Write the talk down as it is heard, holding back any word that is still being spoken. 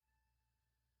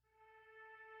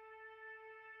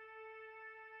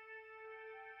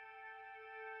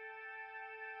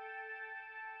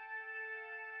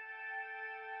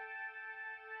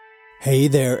Hey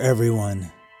there,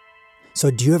 everyone.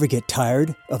 So do you ever get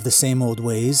tired of the same old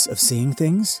ways of seeing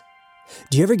things?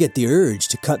 Do you ever get the urge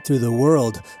to cut through the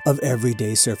world of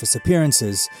everyday surface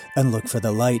appearances and look for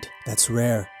the light that's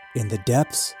rare in the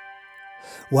depths?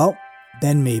 Well,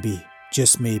 then maybe,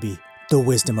 just maybe, the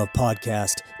Wisdom of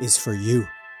Podcast is for you.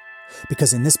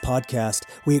 Because in this podcast,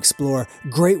 we explore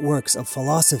great works of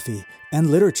philosophy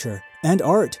and literature and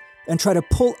art and try to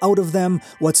pull out of them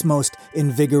what's most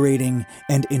invigorating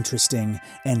and interesting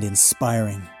and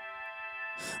inspiring.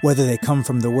 Whether they come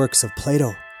from the works of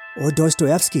Plato or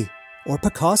Dostoevsky or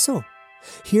Picasso,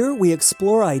 here we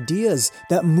explore ideas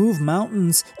that move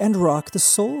mountains and rock the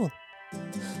soul.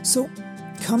 So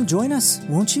come join us,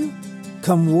 won't you?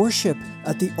 Come worship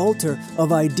at the altar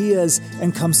of ideas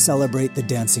and come celebrate the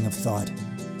dancing of thought.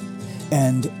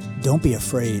 And don't be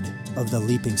afraid of the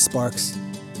leaping sparks,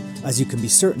 as you can be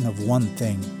certain of one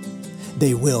thing: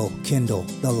 they will kindle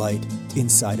the light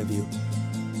inside of you.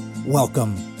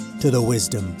 Welcome to the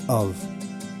Wisdom of.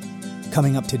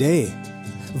 Coming up today,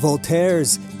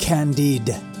 Voltaire's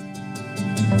Candide.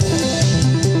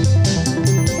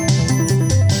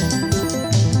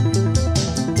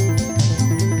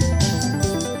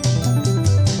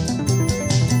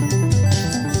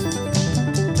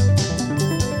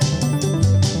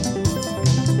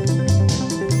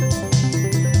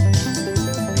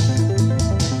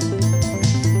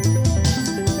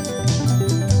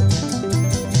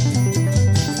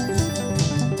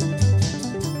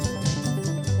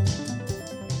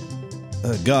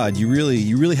 God, you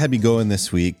really had me going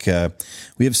this week.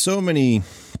 We have so many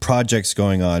projects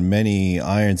going on, many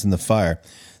irons in the fire.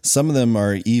 Some of them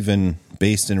are even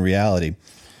based in reality.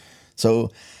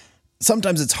 So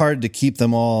sometimes it's hard to keep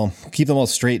them all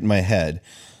straight in my head.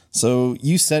 So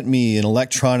you sent me an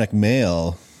electronic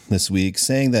mail this week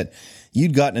saying that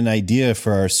you'd gotten an idea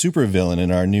for our supervillain in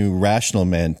our new Rational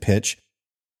Man pitch.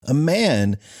 A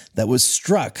man that was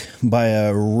struck by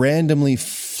a randomly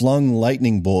flung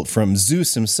lightning bolt from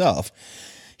Zeus himself.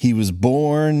 He was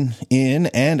born in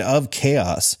and of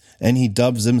chaos, and he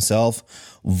dubs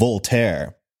himself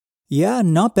Voltaire. Yeah,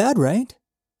 not bad, right?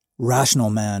 Rational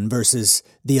Man versus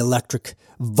the electric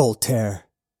Voltaire.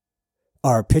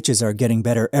 Our pitches are getting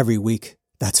better every week,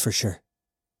 that's for sure.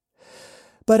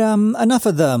 But enough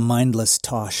of the mindless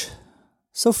tosh.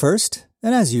 So first,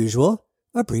 and as usual,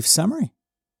 a brief summary.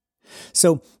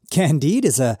 So, Candide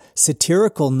is a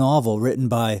satirical novel written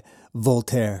by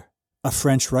Voltaire, a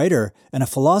French writer and a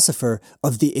philosopher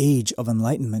of the Age of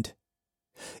Enlightenment.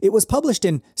 It was published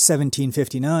in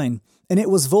 1759, and it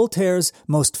was Voltaire's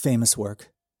most famous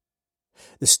work.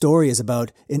 The story is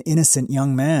about an innocent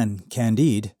young man,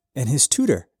 Candide, and his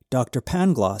tutor, Dr.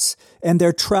 Pangloss, and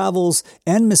their travels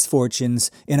and misfortunes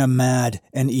in a mad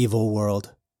and evil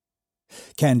world.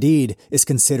 Candide is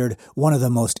considered one of the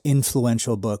most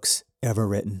influential books ever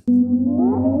written.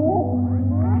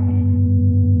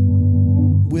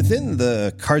 Within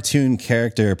the cartoon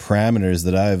character parameters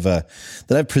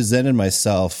that I've presented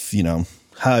myself,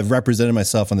 how I've represented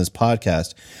myself on this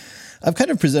podcast, I've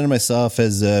kind of presented myself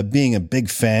as being a big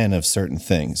fan of certain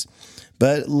things.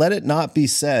 But let it not be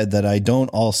said that I don't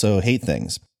also hate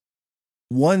things.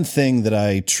 One thing that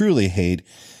I truly hate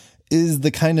is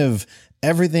the kind of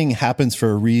everything happens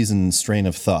for a reason strain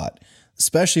of thought,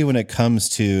 especially when it comes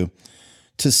to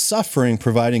suffering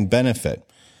providing benefit.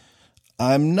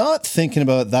 I'm not thinking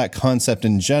about that concept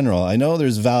in general. I know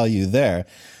there's value there.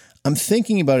 I'm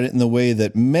thinking about it in the way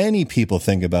that many people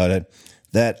think about it,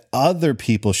 that other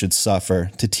people should suffer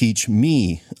to teach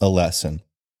me a lesson.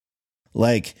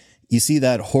 Like, you see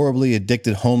that horribly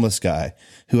addicted homeless guy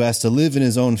who has to live in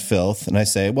his own filth, and I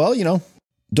say, well,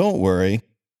 don't worry.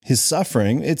 His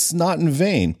suffering, it's not in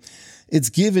vain.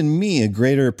 It's given me a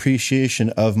greater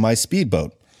appreciation of my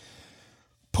speedboat.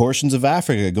 Portions of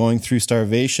Africa going through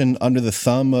starvation under the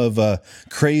thumb of a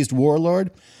crazed warlord,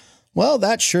 well,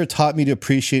 that sure taught me to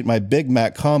appreciate my Big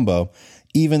Mac combo,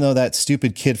 even though that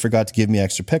stupid kid forgot to give me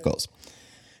extra pickles.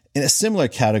 In a similar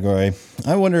category,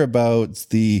 I wonder about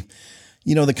the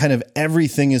kind of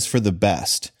everything is for the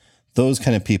best. Those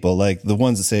kind of people, like the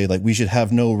ones that say, like, we should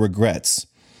have no regrets.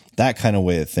 That kind of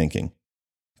way of thinking.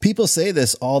 People say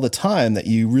this all the time, that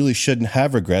you really shouldn't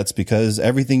have regrets because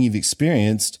everything you've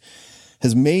experienced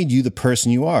has made you the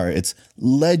person you are. It's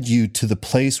led you to the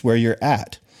place where you're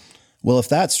at. Well, if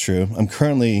that's true, I'm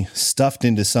currently stuffed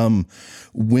into some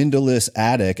windowless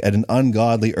attic at an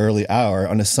ungodly early hour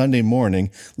on a Sunday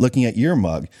morning looking at your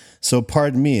mug. So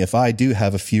pardon me if I do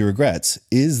have a few regrets.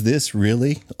 Is this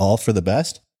really all for the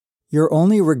best? Your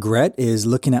only regret is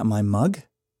looking at my mug?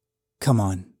 Come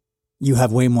on. You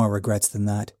have way more regrets than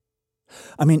that.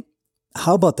 I mean,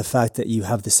 how about the fact that you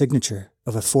have the signature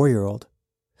of a 4-year-old,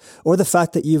 or the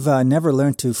fact that you've never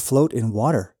learned to float in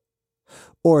water,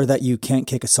 or that you can't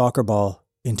kick a soccer ball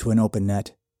into an open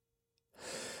net.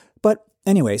 But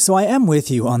anyway, so I am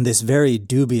with you on this very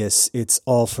dubious it's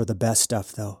all for the best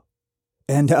stuff, though.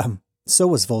 And so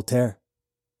was Voltaire.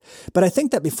 But I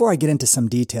think that before I get into some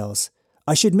details,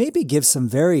 I should maybe give some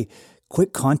very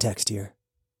quick context here.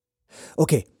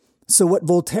 Okay, so what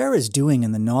Voltaire is doing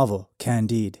in the novel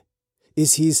Candide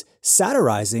is he's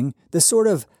satirizing the sort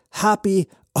of happy,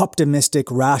 optimistic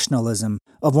rationalism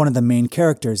of one of the main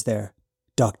characters there,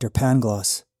 Dr.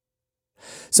 Pangloss.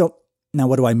 So, now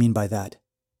what do I mean by that?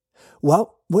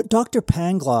 Well, what Dr.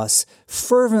 Pangloss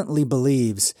fervently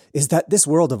believes is that this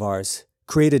world of ours,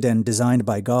 created and designed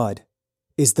by God,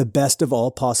 is the best of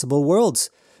all possible worlds,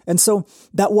 and so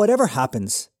that whatever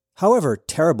happens, however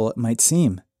terrible it might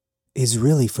seem, is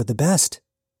really for the best.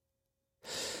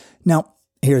 Now,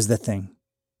 here's the thing.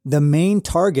 The main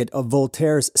target of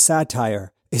Voltaire's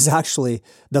satire is actually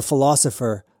the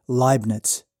philosopher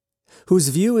Leibniz, whose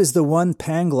view is the one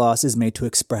Pangloss is made to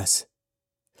express.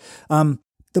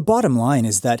 The bottom line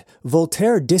is that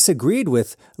Voltaire disagreed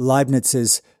with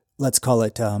Leibniz's, let's call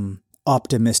it,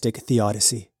 optimistic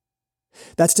theodicy.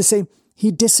 That's to say,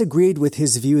 he disagreed with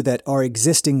his view that our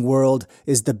existing world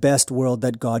is the best world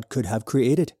that God could have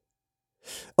created.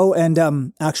 Oh,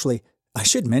 and actually, I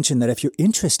should mention that if you're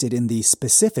interested in the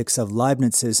specifics of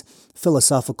Leibniz's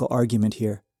philosophical argument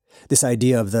here, this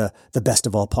idea of the best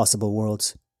of all possible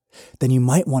worlds, then you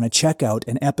might want to check out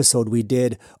an episode we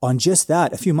did on just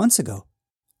that a few months ago.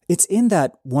 It's in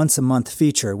that once-a-month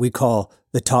feature we call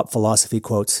the top philosophy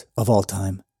quotes of all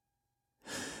time.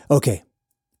 Okay,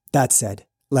 that said,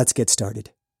 let's get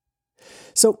started.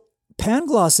 So,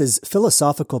 Pangloss's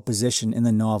philosophical position in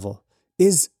the novel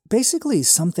is basically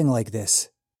something like this.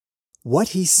 What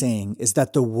he's saying is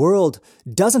that the world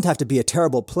doesn't have to be a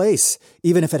terrible place,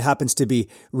 even if it happens to be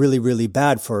really, really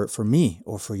bad for me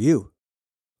or for you.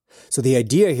 So the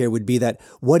idea here would be that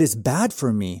what is bad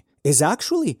for me is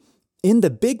actually, in the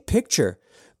big picture,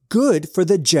 good for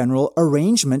the general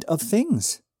arrangement of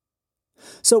things.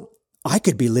 So I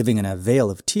could be living in a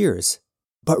vale of tears,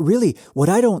 but really what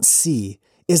I don't see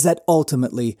is that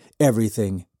ultimately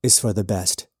everything is for the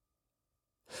best.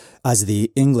 As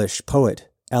the English poet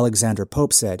Alexander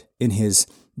Pope said in his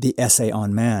The Essay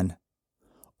on Man,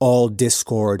 all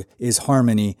discord is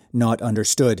harmony not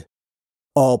understood.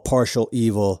 All partial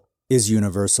evil is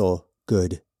universal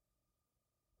good.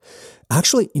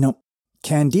 Actually,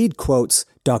 Candide quotes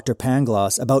Dr.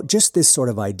 Pangloss about just this sort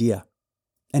of idea,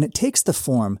 and it takes the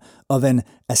form of an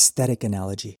aesthetic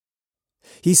analogy.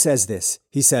 He says this,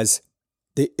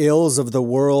 the ills of the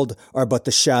world are but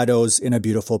the shadows in a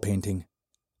beautiful painting.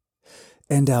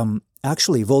 And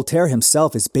actually, Voltaire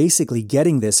himself is basically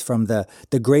getting this from the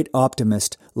great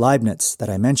optimist Leibniz that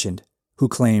I mentioned, who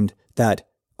claimed that,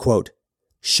 quote,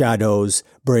 shadows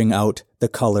bring out the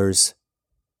colors,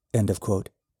 end of quote.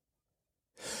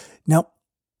 Now,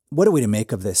 what are we to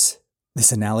make of this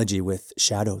analogy with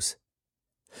shadows?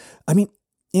 I mean,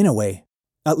 in a way,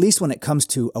 at least when it comes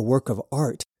to a work of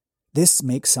art, this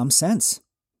makes some sense.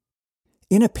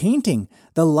 In a painting,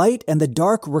 the light and the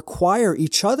dark require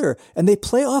each other, and they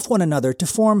play off one another to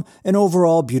form an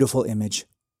overall beautiful image.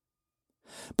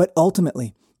 But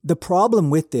ultimately, the problem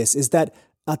with this is that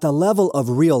at the level of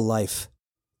real life,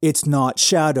 it's not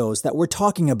shadows that we're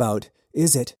talking about,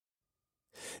 is it?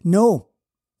 No,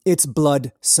 it's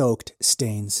blood-soaked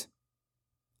stains.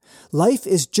 Life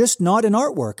is just not an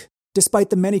artwork, despite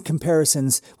the many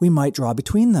comparisons we might draw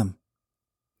between them.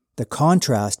 The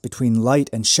contrast between light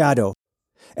and shadow,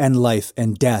 and life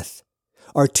and death,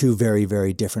 are two very,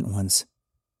 very different ones.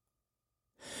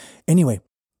 Anyway,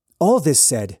 all this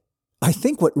said, I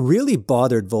think what really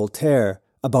bothered Voltaire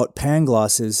about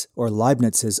Pangloss's or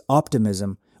Leibniz's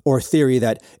optimism, or theory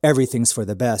that everything's for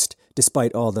the best,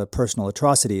 despite all the personal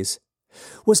atrocities,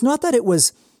 was not that it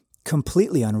was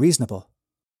completely unreasonable,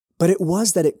 but it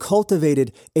was that it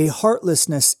cultivated a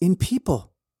heartlessness in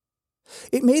people.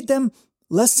 It made them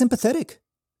less sympathetic,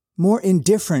 more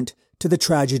indifferent to the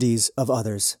tragedies of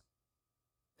others.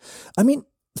 I mean,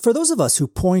 for those of us who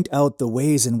point out the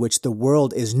ways in which the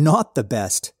world is not the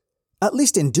best, at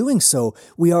least in doing so,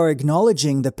 we are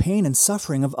acknowledging the pain and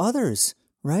suffering of others,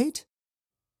 right?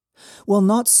 Well,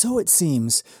 not so it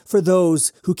seems for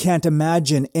those who can't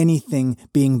imagine anything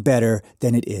being better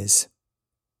than it is.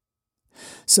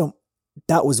 So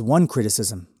that was one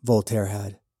criticism Voltaire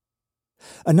had.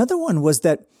 Another one was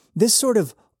that this sort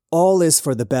of all is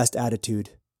for the best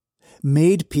attitude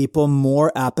made people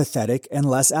more apathetic and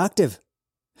less active.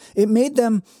 It made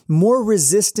them more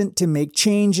resistant to make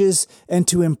changes and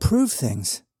to improve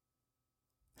things.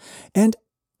 And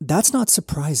that's not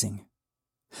surprising.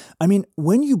 I mean,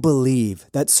 when you believe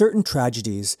that certain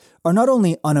tragedies are not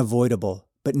only unavoidable,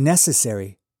 but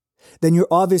necessary, then you're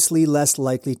obviously less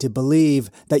likely to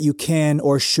believe that you can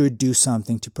or should do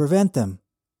something to prevent them.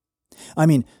 I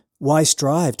mean, why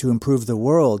strive to improve the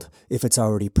world if it's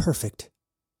already perfect?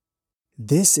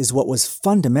 This is what was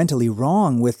fundamentally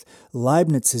wrong with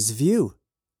Leibniz's view.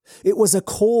 It was a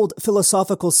cold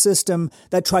philosophical system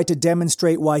that tried to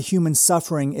demonstrate why human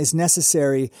suffering is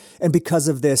necessary, and because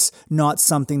of this, not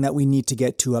something that we need to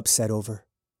get too upset over.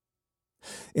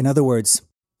 In other words,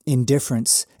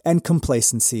 indifference and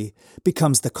complacency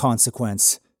becomes the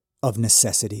consequence of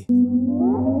necessity.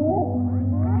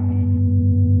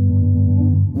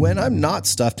 When I'm not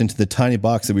stuffed into the tiny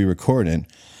box that we record in,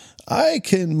 I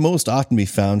can most often be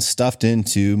found stuffed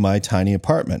into my tiny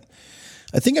apartment.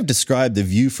 I think I've described the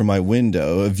view from my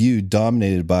window, a view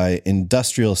dominated by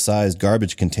industrial-sized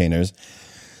garbage containers.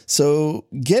 So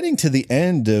getting to the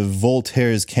end of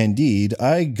Voltaire's Candide,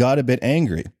 I got a bit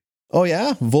angry. Oh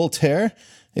yeah, Voltaire?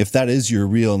 If that is your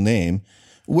real name,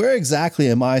 where exactly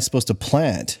am I supposed to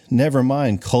plant, never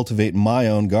mind cultivate my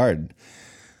own garden?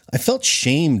 I felt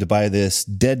shamed by this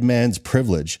dead man's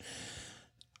privilege,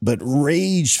 but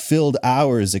rage-filled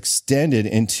hours extended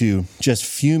into just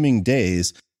fuming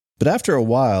days. But after a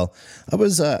while, I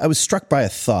was struck by a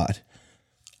thought.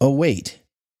 Oh wait,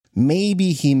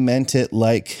 maybe he meant it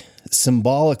like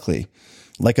symbolically,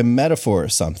 like a metaphor or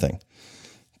something.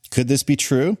 Could this be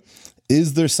true?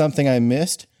 Is there something I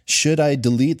missed? Should I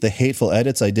delete the hateful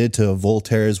edits I did to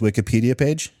Voltaire's Wikipedia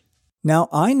page? Now,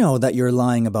 I know that you're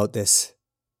lying about this,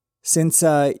 since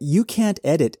you can't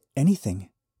edit anything.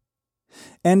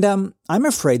 And I'm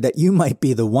afraid that you might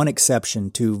be the one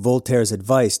exception to Voltaire's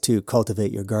advice to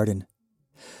cultivate your garden.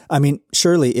 I mean,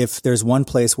 surely if there's one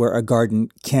place where a garden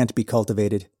can't be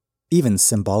cultivated, even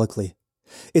symbolically,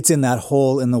 it's in that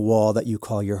hole in the wall that you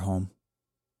call your home.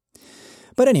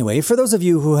 But anyway, for those of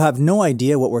you who have no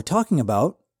idea what we're talking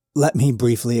about, let me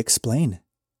briefly explain.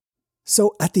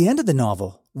 So at the end of the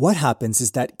novel, what happens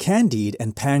is that Candide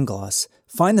and Pangloss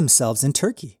find themselves in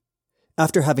Turkey,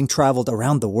 after having traveled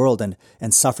around the world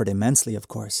and suffered immensely, of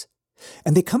course.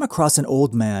 And they come across an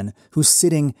old man who's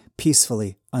sitting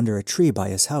peacefully under a tree by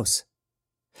his house.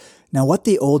 Now, what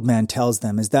the old man tells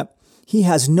them is that he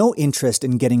has no interest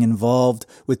in getting involved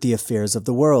with the affairs of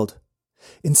the world.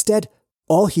 Instead,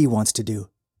 all he wants to do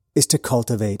is to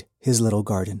cultivate his little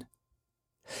garden.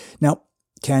 Now,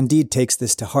 Candide takes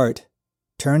this to heart,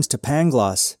 turns to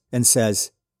Pangloss, and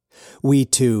says, "We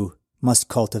too must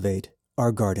cultivate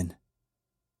our garden."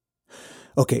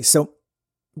 Okay, so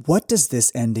what does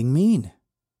this ending mean?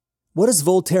 What does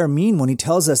Voltaire mean when he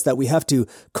tells us that we have to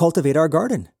cultivate our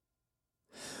garden?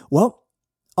 Well,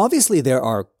 obviously there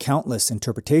are countless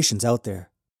interpretations out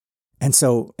there. And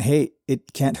so, hey,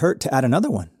 it can't hurt to add another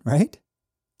one, right?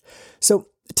 So,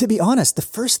 to be honest, the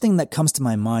first thing that comes to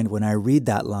my mind when I read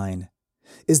that line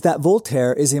is that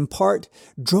Voltaire is in part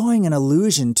drawing an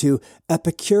allusion to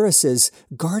Epicurus's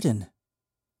garden.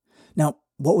 Now,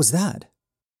 what was that?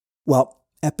 Well,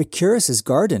 Epicurus's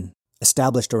garden,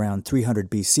 established around 300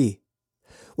 BC,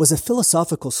 was a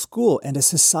philosophical school and a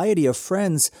society of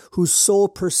friends whose sole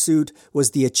pursuit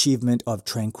was the achievement of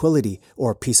tranquility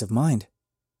or peace of mind.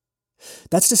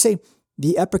 That's to say,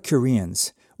 the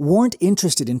Epicureans weren't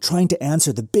interested in trying to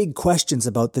answer the big questions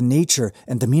about the nature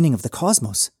and the meaning of the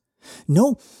cosmos.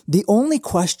 No, the only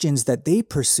questions that they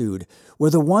pursued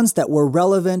were the ones that were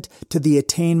relevant to the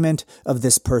attainment of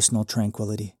this personal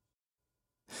tranquility.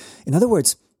 In other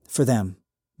words, for them,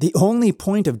 the only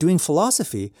point of doing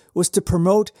philosophy was to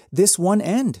promote this one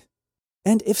end.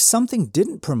 And if something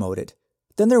didn't promote it,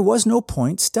 then there was no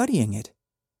point studying it.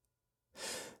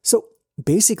 So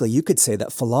basically, you could say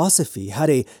that philosophy had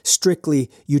a strictly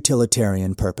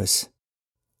utilitarian purpose.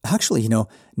 Actually,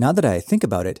 now that I think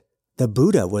about it, the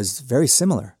Buddha was very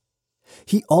similar.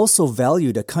 He also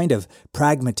valued a kind of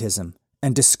pragmatism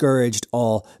and discouraged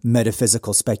all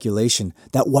metaphysical speculation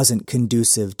that wasn't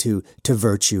conducive to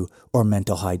virtue or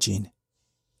mental hygiene.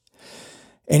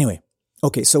 Anyway,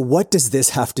 okay, so what does this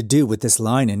have to do with this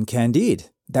line in Candide,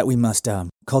 that we must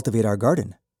cultivate our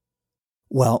garden?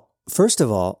 Well, first of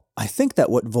all, I think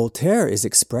that what Voltaire is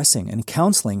expressing and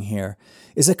counseling here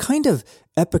is a kind of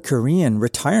Epicurean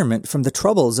retirement from the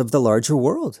troubles of the larger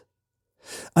world.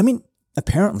 I mean,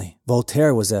 apparently,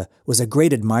 Voltaire was a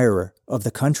great admirer of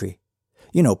the country.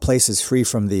 Places free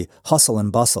from the hustle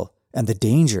and bustle and the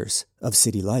dangers of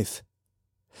city life.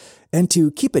 And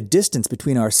to keep a distance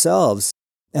between ourselves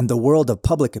and the world of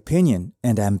public opinion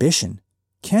and ambition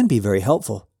can be very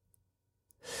helpful.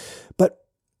 But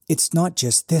it's not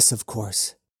just this, of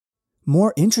course.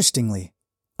 More interestingly,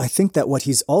 I think that what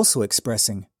he's also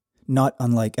expressing, not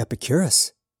unlike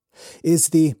Epicurus, is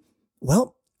the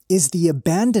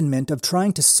abandonment of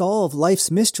trying to solve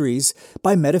life's mysteries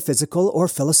by metaphysical or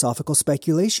philosophical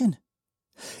speculation.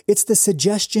 It's the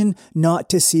suggestion not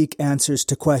to seek answers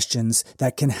to questions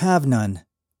that can have none,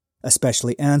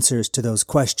 especially answers to those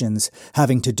questions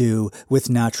having to do with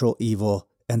natural evil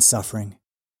and suffering.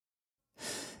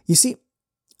 You see,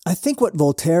 I think what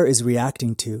Voltaire is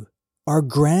reacting to are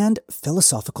grand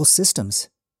philosophical systems.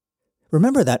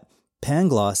 Remember that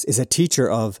Pangloss is a teacher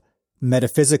of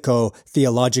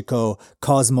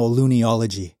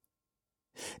metaphysico-theologico-cosmoluniology.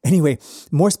 Anyway,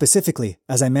 more specifically,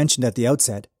 as I mentioned at the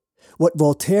outset, what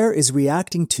Voltaire is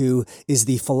reacting to is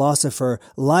the philosopher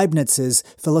Leibniz's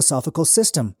philosophical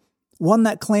system, one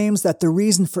that claims that the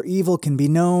reason for evil can be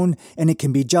known and it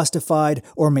can be justified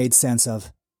or made sense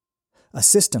of. A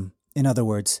system, in other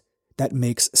words, that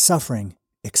makes suffering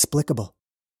explicable.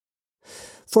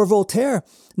 For Voltaire,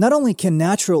 not only can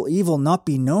natural evil not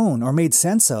be known or made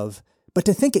sense of, but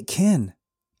to think it can,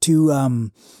 to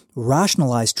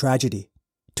rationalize tragedy,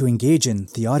 to engage in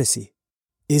theodicy,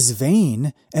 is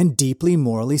vain and deeply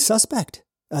morally suspect,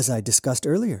 as I discussed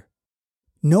earlier.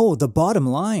 No, the bottom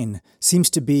line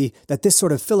seems to be that this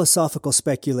sort of philosophical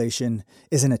speculation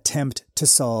is an attempt to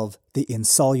solve the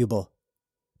insoluble.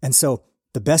 And so,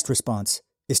 the best response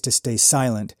is to stay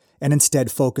silent and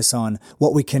instead focus on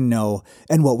what we can know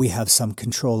and what we have some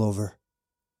control over.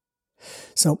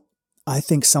 So, I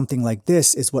think something like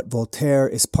this is what Voltaire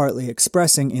is partly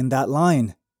expressing in that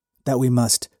line, that we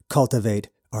must cultivate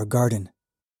our garden.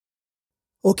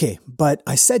 Okay, but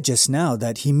I said just now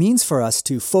that he means for us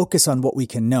to focus on what we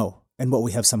can know and what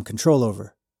we have some control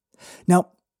over. Now,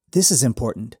 this is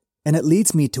important, and it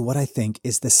leads me to what I think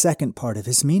is the second part of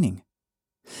his meaning.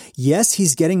 Yes,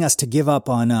 he's getting us to give up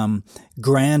on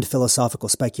grand philosophical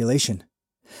speculation,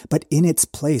 but in its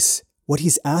place, what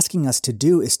he's asking us to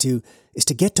do is to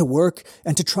get to work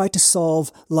and to try to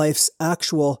solve life's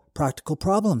actual practical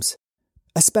problems,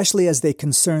 especially as they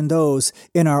concern those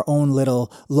in our own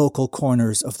little local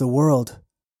corners of the world.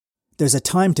 There's a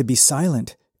time to be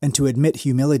silent and to admit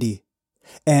humility,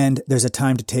 and there's a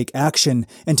time to take action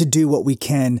and to do what we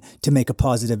can to make a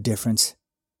positive difference.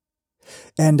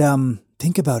 And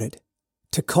think about it.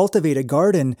 To cultivate a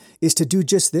garden is to do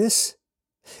just this.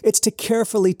 It's to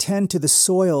carefully tend to the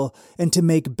soil and to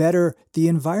make better the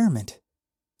environment.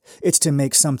 It's to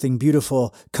make something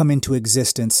beautiful come into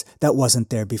existence that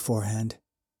wasn't there beforehand.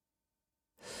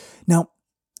 Now,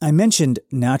 I mentioned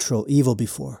natural evil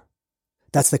before.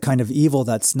 That's the kind of evil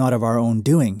that's not of our own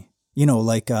doing,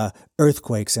 like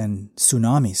earthquakes and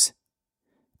tsunamis.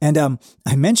 And I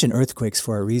mention earthquakes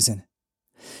for a reason.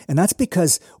 And that's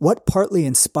because what partly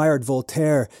inspired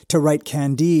Voltaire to write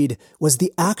Candide was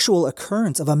the actual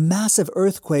occurrence of a massive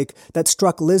earthquake that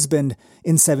struck Lisbon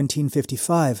in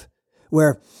 1755,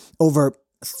 where over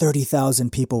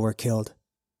 30,000 people were killed.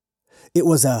 It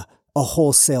was a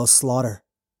wholesale slaughter.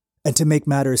 And to make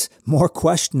matters more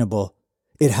questionable,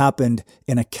 it happened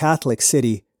in a Catholic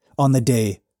city on the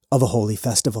day of a holy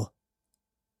festival.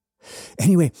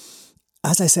 Anyway,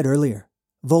 as I said earlier,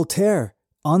 Voltaire,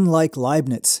 unlike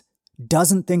Leibniz,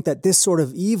 doesn't think that this sort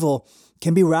of evil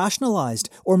can be rationalized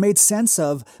or made sense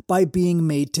of by being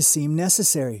made to seem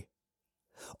necessary.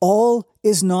 All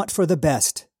is not for the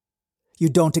best. You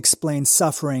don't explain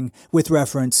suffering with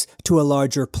reference to a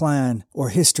larger plan or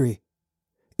history.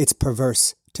 It's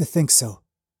perverse to think so.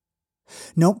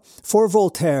 No, for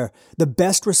Voltaire, the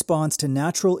best response to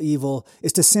natural evil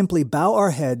is to simply bow our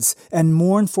heads and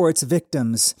mourn for its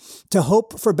victims, to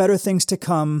hope for better things to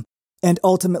come, and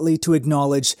ultimately to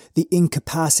acknowledge the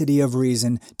incapacity of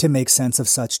reason to make sense of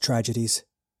such tragedies.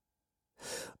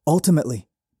 Ultimately,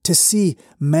 to see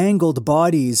mangled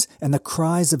bodies and the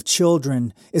cries of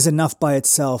children is enough by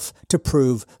itself to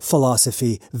prove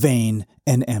philosophy vain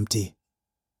and empty.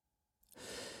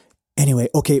 Anyway,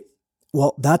 okay,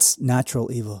 well, that's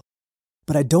natural evil.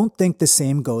 But I don't think the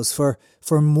same goes for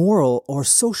moral or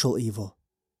social evil.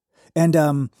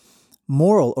 And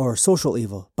moral or social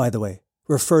evil, by the way,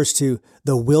 refers to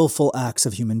the willful acts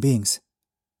of human beings.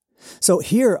 So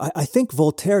here, I think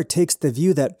Voltaire takes the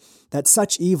view that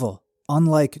such evil,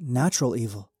 unlike natural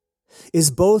evil,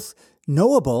 is both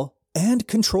knowable and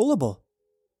controllable.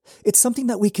 It's something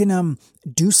that we can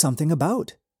do something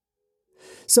about.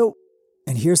 So,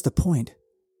 and here's the point.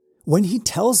 When he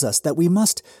tells us that we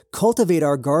must cultivate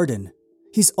our garden,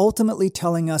 he's ultimately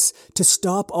telling us to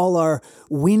stop all our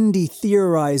windy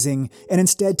theorizing and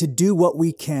instead to do what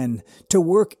we can, to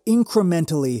work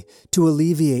incrementally to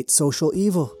alleviate social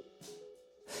evil.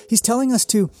 He's telling us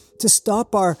to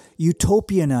stop our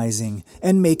utopianizing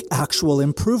and make actual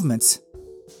improvements.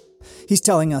 He's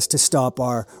telling us to stop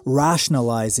our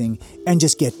rationalizing and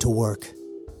just get to work.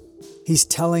 He's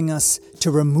telling us to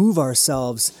remove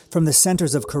ourselves from the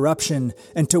centers of corruption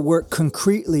and to work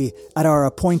concretely at our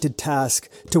appointed task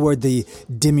toward the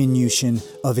diminution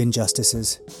of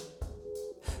injustices.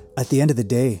 At the end of the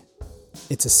day,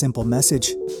 it's a simple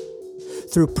message.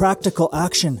 Through practical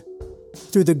action,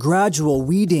 through the gradual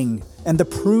weeding and the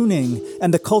pruning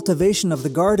and the cultivation of the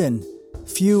garden,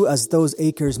 few as those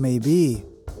acres may be,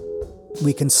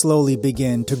 we can slowly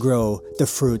begin to grow the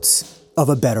fruits of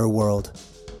a better world.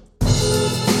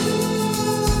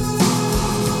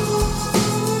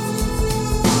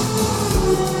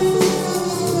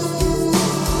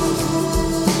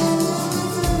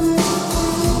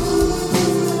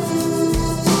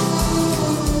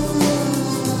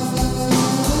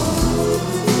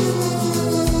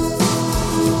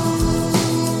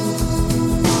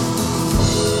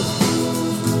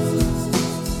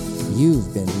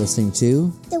 You've been listening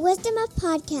to The Wisdom of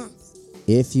Podcast.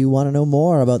 If you want to know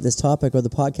more about this topic or the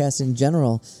podcast in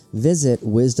general, visit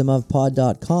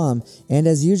wisdomofpod.com. And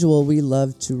as usual, we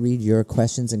love to read your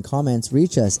questions and comments.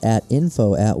 Reach us at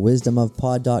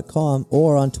info@wisdomofpod.com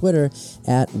or on Twitter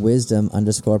at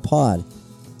wisdom_pod.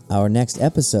 Our next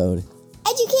episode: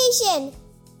 Education.